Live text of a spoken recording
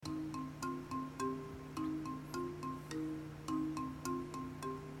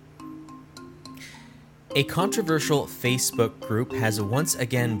A controversial Facebook group has once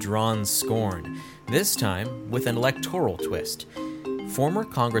again drawn scorn, this time with an electoral twist. Former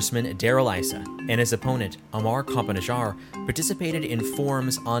Congressman Darrell Issa and his opponent Amar Kampanijjar participated in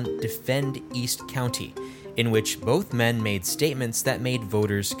forums on Defend East County, in which both men made statements that made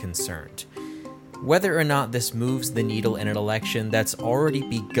voters concerned. Whether or not this moves the needle in an election that's already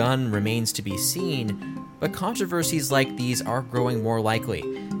begun remains to be seen, but controversies like these are growing more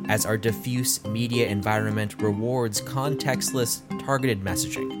likely, as our diffuse media environment rewards contextless, targeted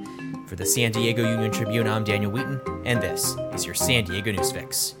messaging. For the San Diego Union Tribune, I'm Daniel Wheaton, and this is your San Diego News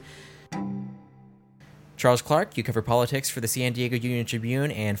Fix. Charles Clark, you cover politics for the San Diego Union Tribune,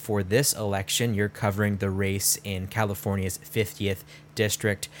 and for this election, you're covering the race in California's 50th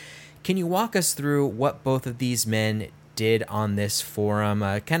district. Can you walk us through what both of these men did on this forum,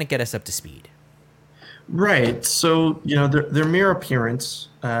 kind of get us up to speed? Right. So, their mere appearance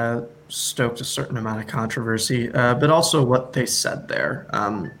stoked a certain amount of controversy, but also what they said there.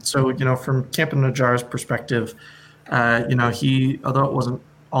 From Kampanijjar's perspective, although it wasn't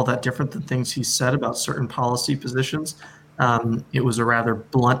all that different than things he said about certain policy positions, it was a rather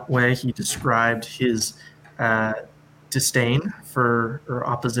blunt way he described his disdain for or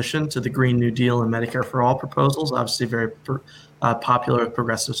opposition to the Green New Deal and Medicare for All proposals, obviously very popular with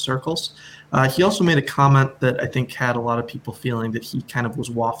progressive circles. He also made a comment that I think had a lot of people feeling that he kind of was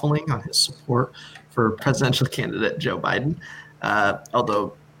waffling on his support for presidential candidate Joe Biden,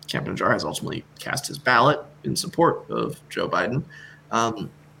 although Kampanijjar has ultimately cast his ballot in support of Joe Biden.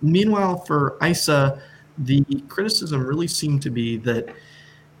 Meanwhile, for Issa, the criticism really seemed to be that,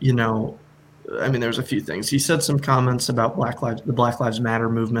 there's a few things. He said some comments about the Black Lives Matter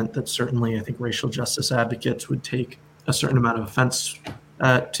movement that certainly I think racial justice advocates would take a certain amount of offense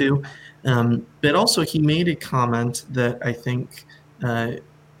to. But also he made a comment that I think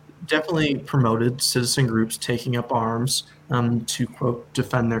definitely promoted citizen groups taking up arms to, quote,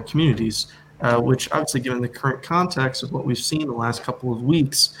 defend their communities, which obviously, given the current context of what we've seen the last couple of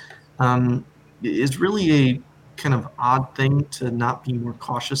weeks, is really a kind of odd thing to not be more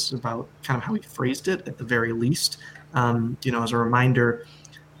cautious about kind of how he phrased it at the very least. As a reminder,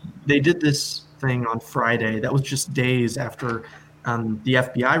 they did this thing on Friday. That was just days after the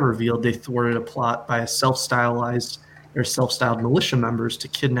FBI revealed they thwarted a plot by self-styled militia members to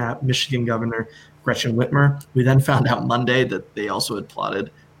kidnap Michigan Governor Gretchen Whitmer. We then found out Monday that they also had plotted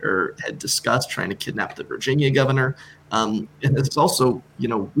or had discussed trying to kidnap the Virginia governor. And it's also,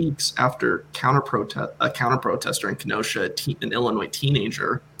 weeks after a counter-protester in Kenosha, an Illinois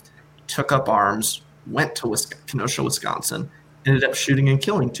teenager, took up arms, went to Kenosha, Wisconsin, ended up shooting and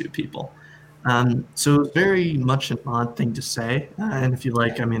killing two people. So it was very much an odd thing to say. And if you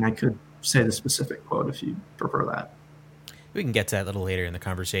like, I could say the specific quote if you prefer that. We can get to that a little later in the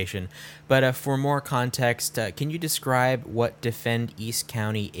conversation. But for more context, can you describe what Defend East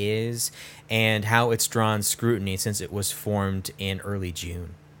County is and how it's drawn scrutiny since it was formed in early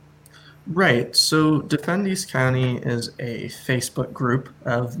June? Right. So Defend East County is a Facebook group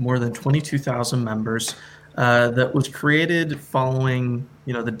of more than 22,000 members that was created following,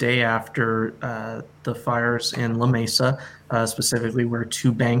 the day after the fires in La Mesa, specifically where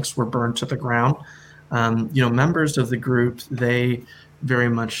two banks were burned to the ground. Members of the group, they very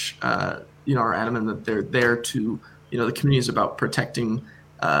much, are adamant that they're there to, the community is about protecting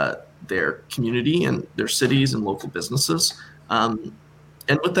their community and their cities and local businesses.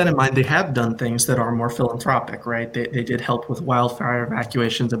 And with that in mind, they have done things that are more philanthropic, right? They did help with wildfire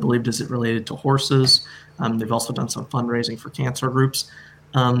evacuations, I believe, as it related to horses. They've also done some fundraising for cancer groups.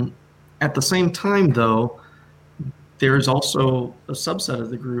 At the same time, though, there is also a subset of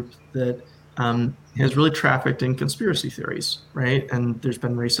the group that has really trafficked in conspiracy theories, right? And there's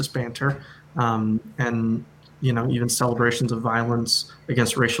been racist banter and, even celebrations of violence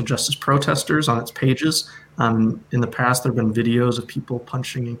against racial justice protesters on its pages. In the past, there have been videos of people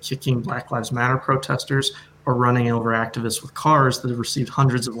punching and kicking Black Lives Matter protesters or running over activists with cars that have received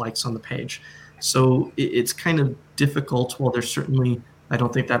hundreds of likes on the page. So it's kind of difficult. While there's certainly, I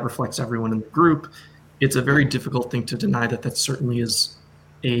don't think that reflects everyone in the group, it's a very difficult thing to deny that certainly is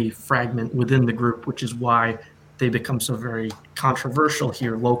a fragment within the group, which is why they become so very controversial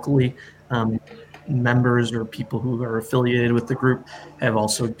here locally. Members or people who are affiliated with the group have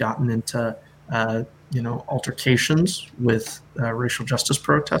also gotten into, altercations with racial justice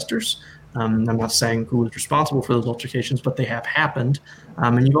protesters. I'm not saying who was responsible for those altercations, but they have happened.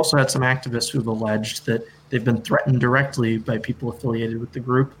 And you've also had some activists who've alleged that they've been threatened directly by people affiliated with the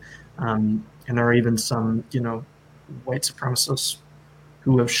group. And there are even some, white supremacists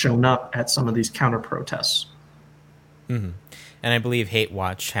who have shown up at some of these counter protests. Mm-hmm. And I believe Hate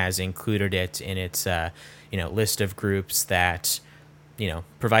Watch has included it in its list of groups that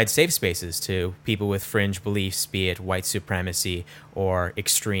provide safe spaces to people with fringe beliefs, be it white supremacy or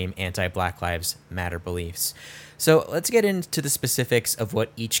extreme anti-Black Lives Matter beliefs. So let's get into the specifics of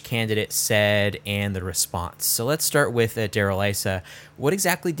what each candidate said and the response. So let's start with Darrell Issa. What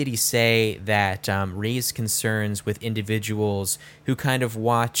exactly did he say that raised concerns with individuals who kind of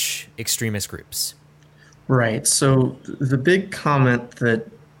watch extremist groups? Right. So the big comment that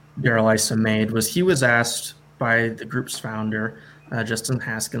Darrell Issa made was he was asked by the group's founder, Justin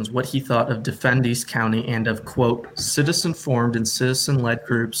Haskins, what he thought of Defend East County and of, quote, citizen-formed and citizen-led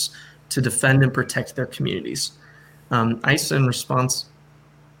groups to defend and protect their communities. Issa, in response,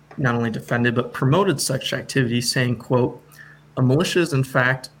 not only defended but promoted such activity, saying, quote, a militia is in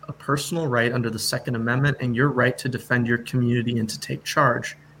fact a personal right under the Second Amendment and your right to defend your community and to take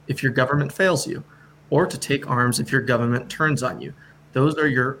charge if your government fails you, or to take arms if your government turns on you. Those are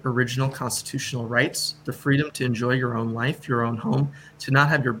your original constitutional rights, the freedom to enjoy your own life, your own home, to not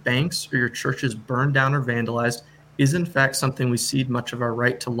have your banks or your churches burned down or vandalized is in fact something we cede much of our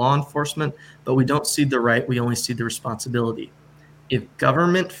right to law enforcement, but we don't cede the right, we only cede the responsibility. If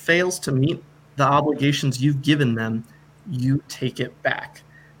government fails to meet the obligations you've given them, you take it back.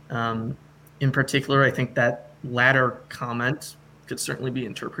 In particular, I think that latter comment could certainly be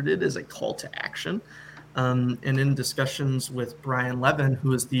interpreted as a call to action. And in discussions with Brian Levin,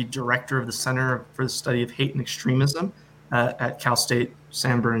 who is the director of the Center for the Study of Hate and Extremism at Cal State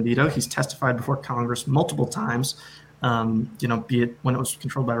San Bernardino, he's testified before Congress multiple times, be it when it was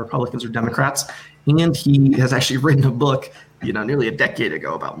controlled by Republicans or Democrats. And he has actually written a book, nearly a decade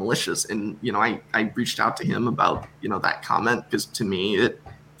ago about militias. And, I reached out to him about, that comment because to me,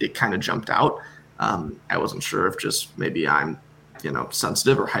 it kind of jumped out. I wasn't sure if just maybe I'm,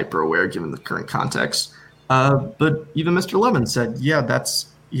 sensitive or hyper aware given the current context. But even Mr. Levin said, yeah, that's,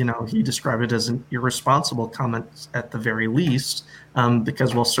 he described it as an irresponsible comment at the very least,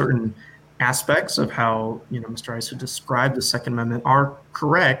 because while certain aspects of how, Mr. Issa described the Second Amendment are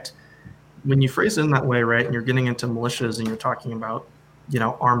correct, when you phrase it in that way, right, and you're getting into militias and you're talking about,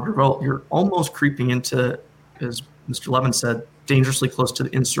 armed revolt, you're almost creeping into, as Mr. Levin said, dangerously close to the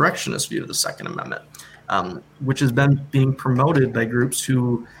insurrectionist view of the Second Amendment, which has been being promoted by groups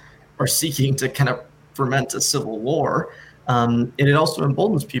who are seeking to kind of ferment a civil war. And it also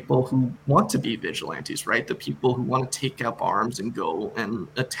emboldens people who want to be vigilantes, right? The people who want to take up arms and go and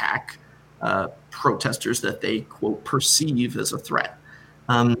attack protesters that they, quote, perceive as a threat.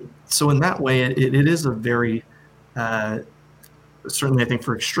 So in that way, it is a very, certainly I think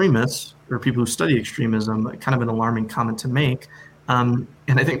for extremists or people who study extremism, kind of an alarming comment to make. And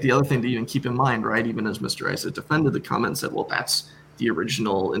I think the other thing to even keep in mind, right, even as Mr. Issa defended the comment and said, well, that's the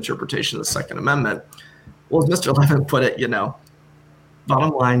original interpretation of the Second Amendment. Well, as Mr. Levin put it,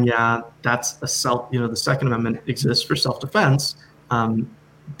 bottom line, yeah, that's the Second Amendment exists for self-defense.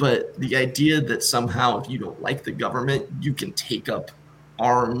 But the idea that somehow if you don't like the government, you can take up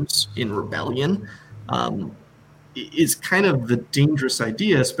arms in rebellion is kind of the dangerous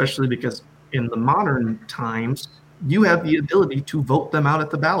idea, especially because in the modern times, you have the ability to vote them out at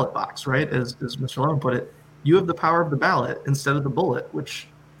the ballot box, right? As Mr. Levin put it, you have the power of the ballot instead of the bullet, which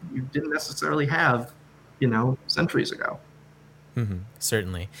you didn't necessarily have, centuries ago. Mm-hmm,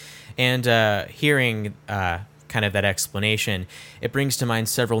 certainly. And hearing kind of that explanation, it brings to mind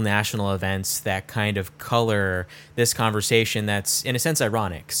several national events that kind of color this conversation that's in a sense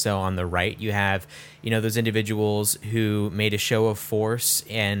ironic. So on the right, you have, those individuals who made a show of force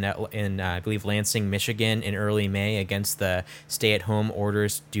in I believe, Lansing, Michigan in early May against the stay-at-home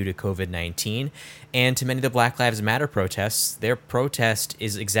orders due to COVID-19. And to many of the Black Lives Matter protests, their protest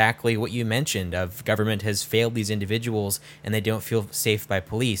is exactly what you mentioned of government has failed these individuals and they don't feel safe by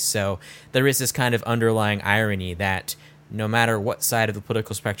police. So there is this kind of underlying irony that no matter what side of the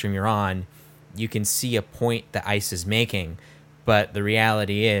political spectrum you're on, you can see a point that ICE is making. But the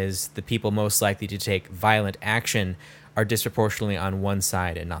reality is the people most likely to take violent action are disproportionately on one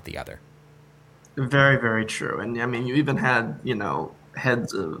side and not the other. Very, very true. And I mean, you even had,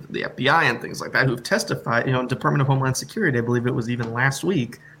 heads of the FBI and things like that who've testified, Department of Homeland Security, I believe it was even last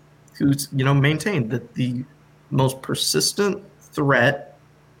week, who's, maintained that the most persistent threat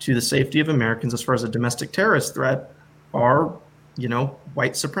to the safety of Americans as far as a domestic terrorist threat are,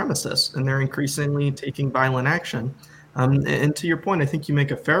 white supremacists, and they're increasingly taking violent action. And to your point, I think you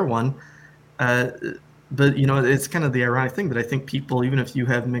make a fair one. But, it's kind of the ironic thing that I think people, even if you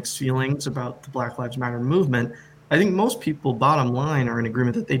have mixed feelings about the Black Lives Matter movement, I think most people, bottom line, are in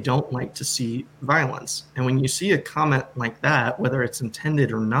agreement that they don't like to see violence. And when you see a comment like that, whether it's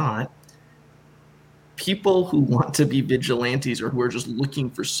intended or not, people who want to be vigilantes or who are just looking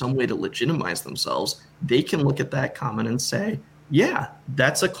for some way to legitimize themselves, they can look at that comment and say, yeah,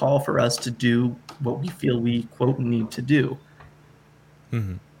 that's a call for us to do what we feel we, quote, need to do.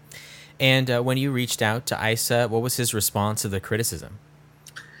 Mm-hmm. And when you reached out to Issa, what was his response to the criticism?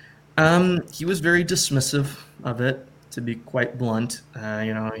 He was very dismissive of it, to be quite blunt.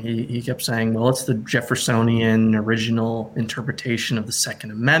 He kept saying, well, it's the Jeffersonian original interpretation of the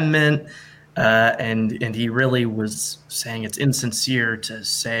Second Amendment. And he really was saying it's insincere to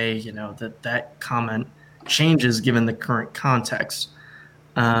say, that comment changes given the current context.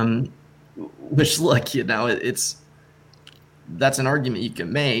 Which, look, that's an argument you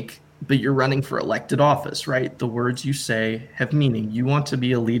can make, but you're running for elected office, right? The words you say have meaning. You want to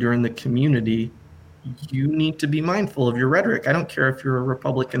be a leader in the community. You need to be mindful of your rhetoric. I don't care if you're a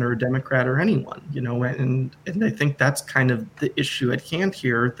Republican or a Democrat or anyone, and I think that's kind of the issue at hand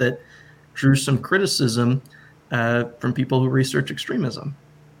here that drew some criticism from people who research extremism.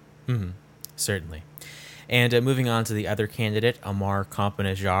 Mm-hmm. Certainly. And moving on to the other candidate, Ammar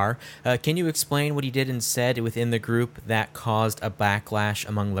Campa-Najjar, can you explain what he did and said within the group that caused a backlash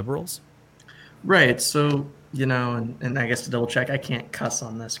among liberals? Right. So, and I guess to double check, I can't cuss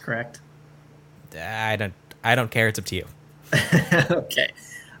on this, correct? I don't care. It's up to you. Okay.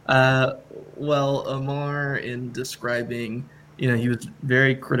 Well, Ammar, in describing, he was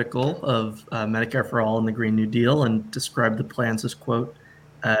very critical of Medicare for All and the Green New Deal and described the plans as, quote,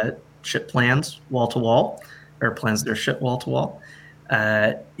 shit plans wall to wall, or plans that are shit wall to wall.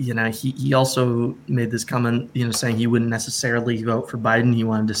 He also made this comment, saying he wouldn't necessarily vote for Biden. He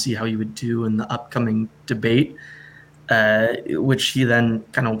wanted to see how he would do in the upcoming debate, which he then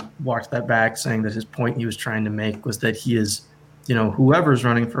kind of walked that back, saying that his point he was trying to make was that he is, whoever's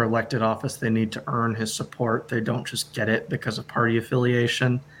running for elected office, they need to earn his support. They don't just get it because of party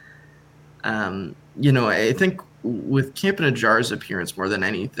affiliation. I think with Campa-Najjar's appearance more than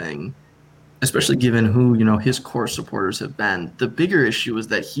anything, especially given who, his core supporters have been, the bigger issue is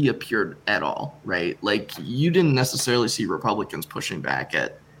that he appeared at all, right? Like, you didn't necessarily see Republicans pushing back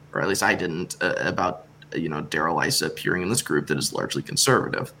at, or at least I didn't, about, Darrell Issa appearing in this group that is largely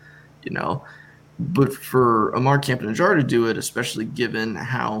conservative, But for Ammar Campa-Najjar to do it, especially given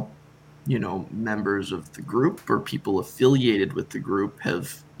how, members of the group or people affiliated with the group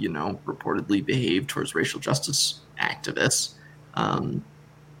have, reportedly behaved towards racial justice activists,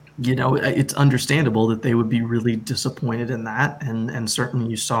 it's understandable that they would be really disappointed in that. And certainly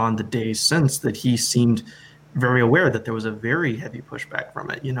you saw in the days since that he seemed very aware that there was a very heavy pushback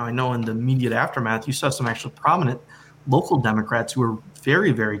from it. I know in the immediate aftermath, you saw some actually prominent local Democrats who were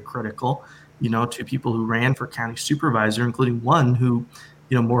very, very critical, to people who ran for county supervisor, including one who,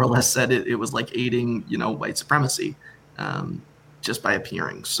 more or less said it was like aiding, white supremacy just by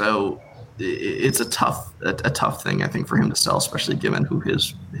appearing. So it's a tough thing, I think, for him to sell, especially given who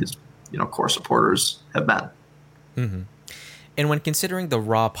his core supporters have been. Mm-hmm. And when considering the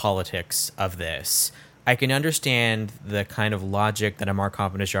raw politics of this, I can understand the kind of logic that Ammar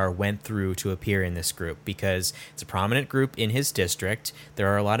Campa-Najjar went through to appear in this group, because it's a prominent group in his district. There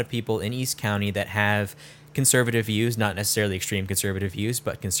are a lot of people in East County that have conservative views, not necessarily extreme conservative views,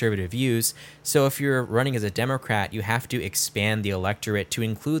 but conservative views. So if you're running as a Democrat, you have to expand the electorate to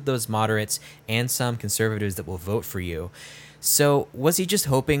include those moderates and some conservatives that will vote for you. So was he just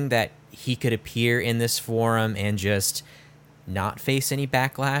hoping that he could appear in this forum and just not face any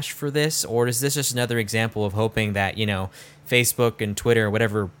backlash for this? Or is this just another example of hoping that, Facebook and Twitter,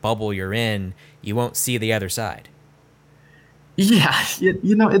 whatever bubble you're in, you won't see the other side? Yeah,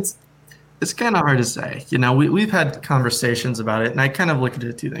 it's kind of hard to say. We've had conversations about it, and I kind of look at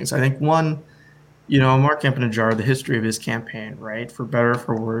it two things. I think one, Ammar Campa-Najjar, the history of his campaign, right, for better or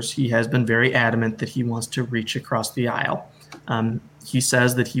for worse, he has been very adamant that he wants to reach across the aisle. He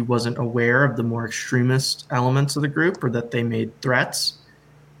says that he wasn't aware of the more extremist elements of the group or that they made threats.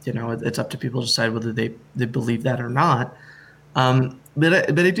 It's up to people to decide whether they believe that or not.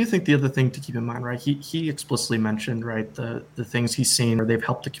 But I do think the other thing to keep in mind, right, he explicitly mentioned, right, the things he's seen where they've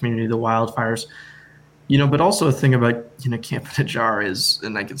helped the community, the wildfires, but also a thing about, Campa-Najjar is,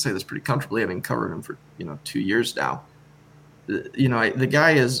 and I can say this pretty comfortably, having covered him for, 2 years now, the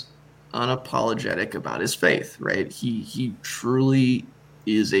guy is unapologetic about his faith, right? He truly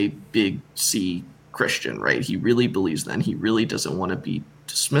is a big C Christian, right? He really believes that. He really doesn't want to be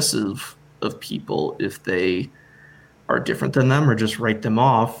dismissive of people if they are different than them or just write them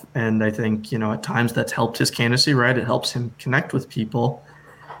off. And I think, at times that's helped his candidacy, right? It helps him connect with people.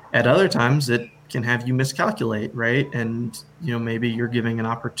 At other times it can have you miscalculate, right? And, maybe you're giving an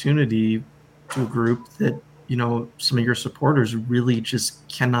opportunity to a group that, some of your supporters really just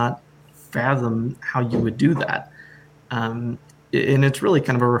cannot fathom how you would do that. Um, and it's really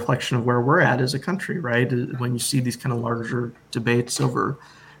kind of a reflection of where we're at as a country, right? When you see these kind of larger debates over,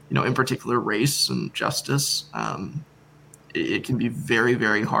 in particular, race and justice, it can be very,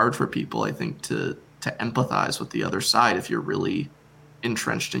 very hard for people, I think, to empathize with the other side if you're really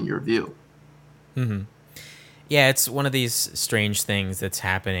entrenched in your view. Mm-hmm. Yeah, it's one of these strange things that's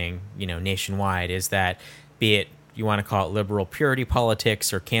happening, nationwide, is that, be it you want to call it liberal purity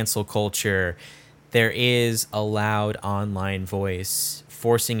politics or cancel culture, there is a loud online voice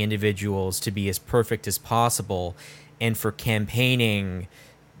forcing individuals to be as perfect as possible. And for campaigning,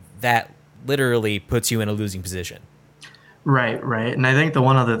 that literally puts you in a losing position. Right, right. And I think the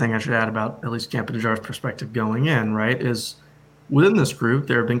one other thing I should add about at least Campanajar's perspective going in, right, is within this group,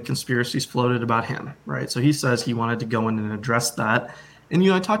 there have been conspiracies floated about him, right? So he says he wanted to go in and address that. And,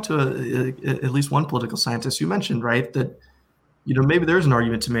 I talked to at least one political scientist who mentioned, right, that, maybe there's an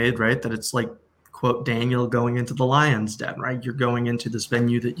argument to be made, right, that it's like, quote, Daniel going into the lion's den, right? You're going into this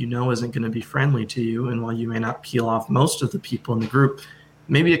venue that isn't going to be friendly to you. And while you may not peel off most of the people in the group,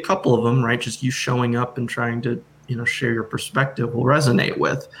 maybe a couple of them, right, just you showing up and trying to, share your perspective will resonate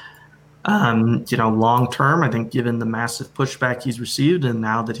with. Long term, I think given the massive pushback he's received and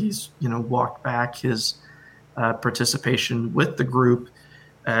now that he's, walked back his participation with the group,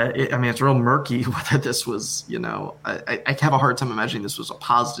 it's real murky whether this was, I have a hard time imagining this was a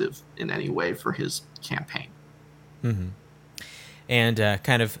positive in any way for his campaign. Mm-hmm. And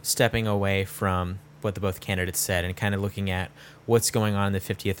kind of stepping away from what the both candidates said and kind of looking at what's going on in the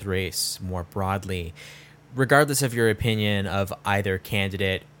 50th race more broadly, regardless of your opinion of either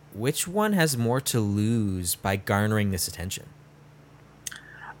candidate, which one has more to lose by garnering this attention?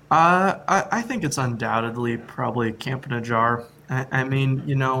 I think it's undoubtedly probably Campanajar.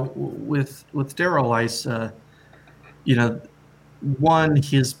 With Darrell Issa, one,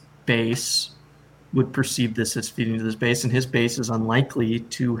 his base would perceive this as feeding to this base, and his base is unlikely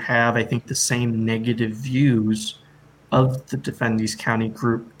to have, I think, the same negative views of the Defend East County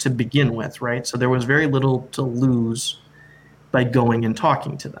group to begin with, right? So there was very little to lose by going and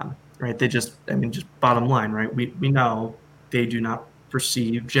talking to them, right? They just bottom line, right? We know they do not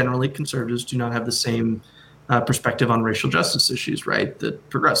perceive, generally conservatives do not have the same perspective on racial justice issues, right, that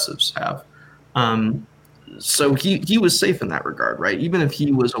progressives have. So he was safe in that regard, right? Even if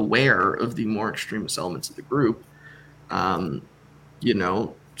he was aware of the more extremist elements of the group,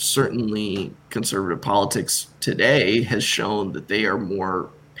 certainly conservative politics today has shown that they are more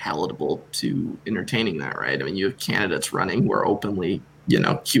palatable to entertaining that, right? You have candidates running who are openly,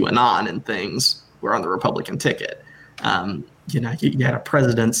 QAnon and things who are on the Republican ticket. You had a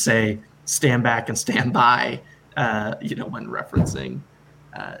president say, stand back and stand by, when referencing,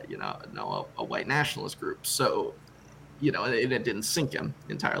 a white nationalist group. So, it didn't sink him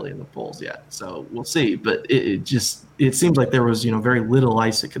entirely in the polls yet. So we'll see. But it seems like there was, very little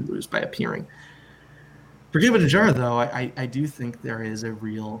Issa could lose by appearing. For Campanajar, though, I do think there is a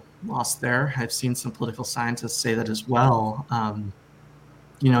real loss there. I've seen some political scientists say that as well.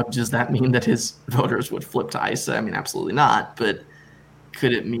 Does that mean that his voters would flip to Issa? Absolutely not. But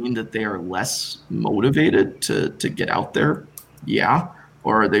could it mean that they are less motivated to get out there? Yeah.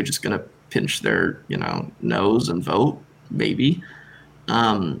 Or are they just going to pinch their, nose and vote? Maybe.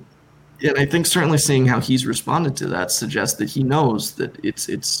 And I think certainly seeing how he's responded to that suggests that he knows that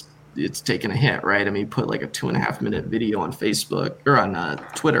it's taken a hit, right? He put like a 2.5-minute video on Facebook or on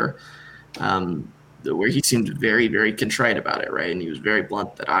Twitter where he seemed very, very contrite about it, right? And he was very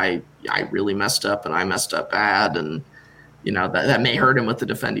blunt that I really messed up and I messed up bad. And, that may hurt him with the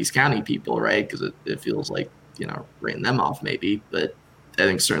Defend East County people, right? Because it feels like, writing them off maybe. But I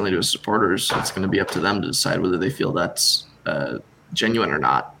think certainly to his supporters, it's going to be up to them to decide whether they feel that's genuine or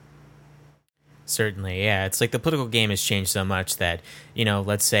not. Certainly, yeah. It's like the political game has changed so much that,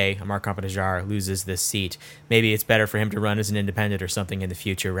 let's say Amar Campanajar loses this seat. Maybe it's better for him to run as an independent or something in the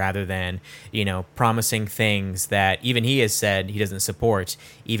future rather than, promising things that even he has said he doesn't support,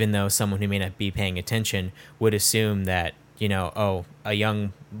 even though someone who may not be paying attention would assume that, a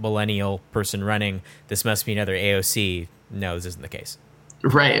young millennial person running, this must be another AOC. No, this isn't the case.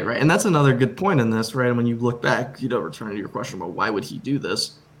 Right. And that's another good point in this, right? When you look back, returning to your question about why would he do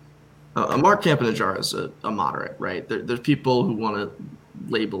this, Amar Campanajar is a moderate, right? There's people who want to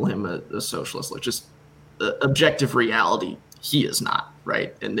label him a socialist. Like just objective reality, he is not,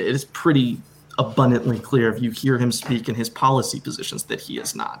 right? And it is pretty abundantly clear if you hear him speak in his policy positions that he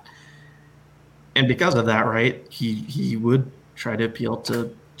is not. And because of that, right, he would try to appeal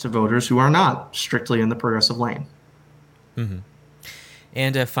to voters who are not strictly in the progressive lane. Mm-hmm.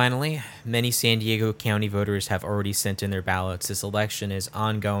 And finally, many San Diego County voters have already sent in their ballots. This election is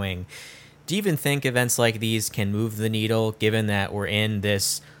ongoing. Do you even think events like these can move the needle, given that we're in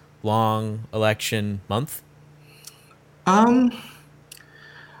this long election month? Um,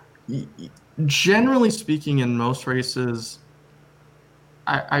 Generally speaking, in most races,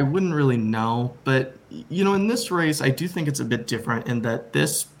 I wouldn't really know, but in this race, I do think it's a bit different in that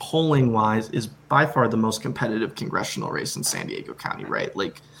this polling wise is by far the most competitive congressional race in San Diego County, right?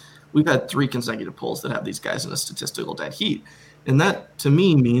 Like we've had 3 consecutive polls that have these guys in a statistical dead heat. And that to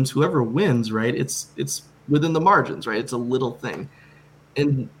me means whoever wins, right? It's within the margins, right? It's a little thing.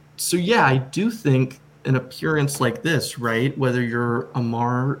 And so yeah, I do think an appearance like this, right? Whether you're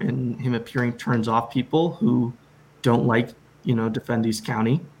Amar and him appearing turns off people who don't like, Defendi's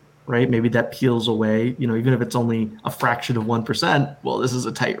County, right? Maybe that peels away, even if it's only a fraction of 1%, well, this is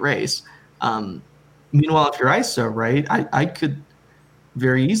a tight race. Meanwhile, if you're ISO, right, I could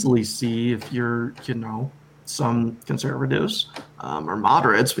very easily see if you're, some conservatives or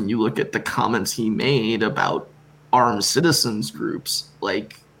moderates, when you look at the comments he made about armed citizens groups,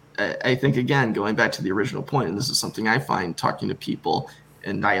 like I think, again, going back to the original point, and this is something I find talking to people,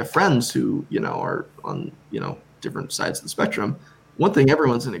 and I have friends who, are on, different sides of the spectrum. One thing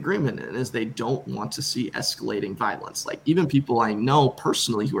everyone's in agreement in is they don't want to see escalating violence. Like even people I know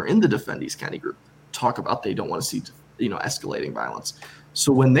personally who are in the Defendi's County group talk about they don't want to see, escalating violence.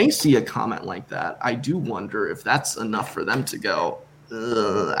 So when they see a comment like that, I do wonder if that's enough for them to go,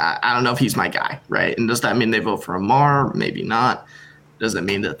 I don't know if he's my guy, right? And does that mean they vote for Amar? Maybe not. Does it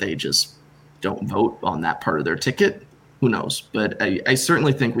mean that they just don't vote on that part of their ticket? Who knows? But I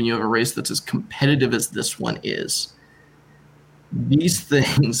certainly think when you have a race that's as competitive as this one is, these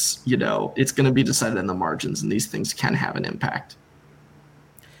things, it's going to be decided in the margins, and these things can have an impact.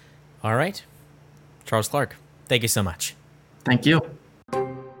 All right. Charles Clark, thank you so much. Thank you.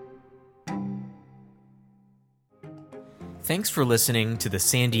 Thanks for listening to the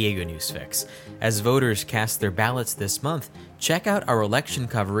San Diego News Fix. As voters cast their ballots this month, check out our election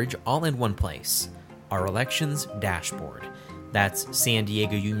coverage all in one place, our elections dashboard. That's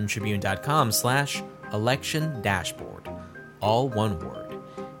SanDiegoUnionTribune.com/election dashboard, all one word.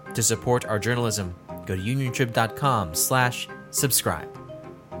 To support our journalism, go to UnionTrib.com/subscribe.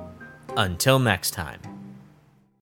 Until next time.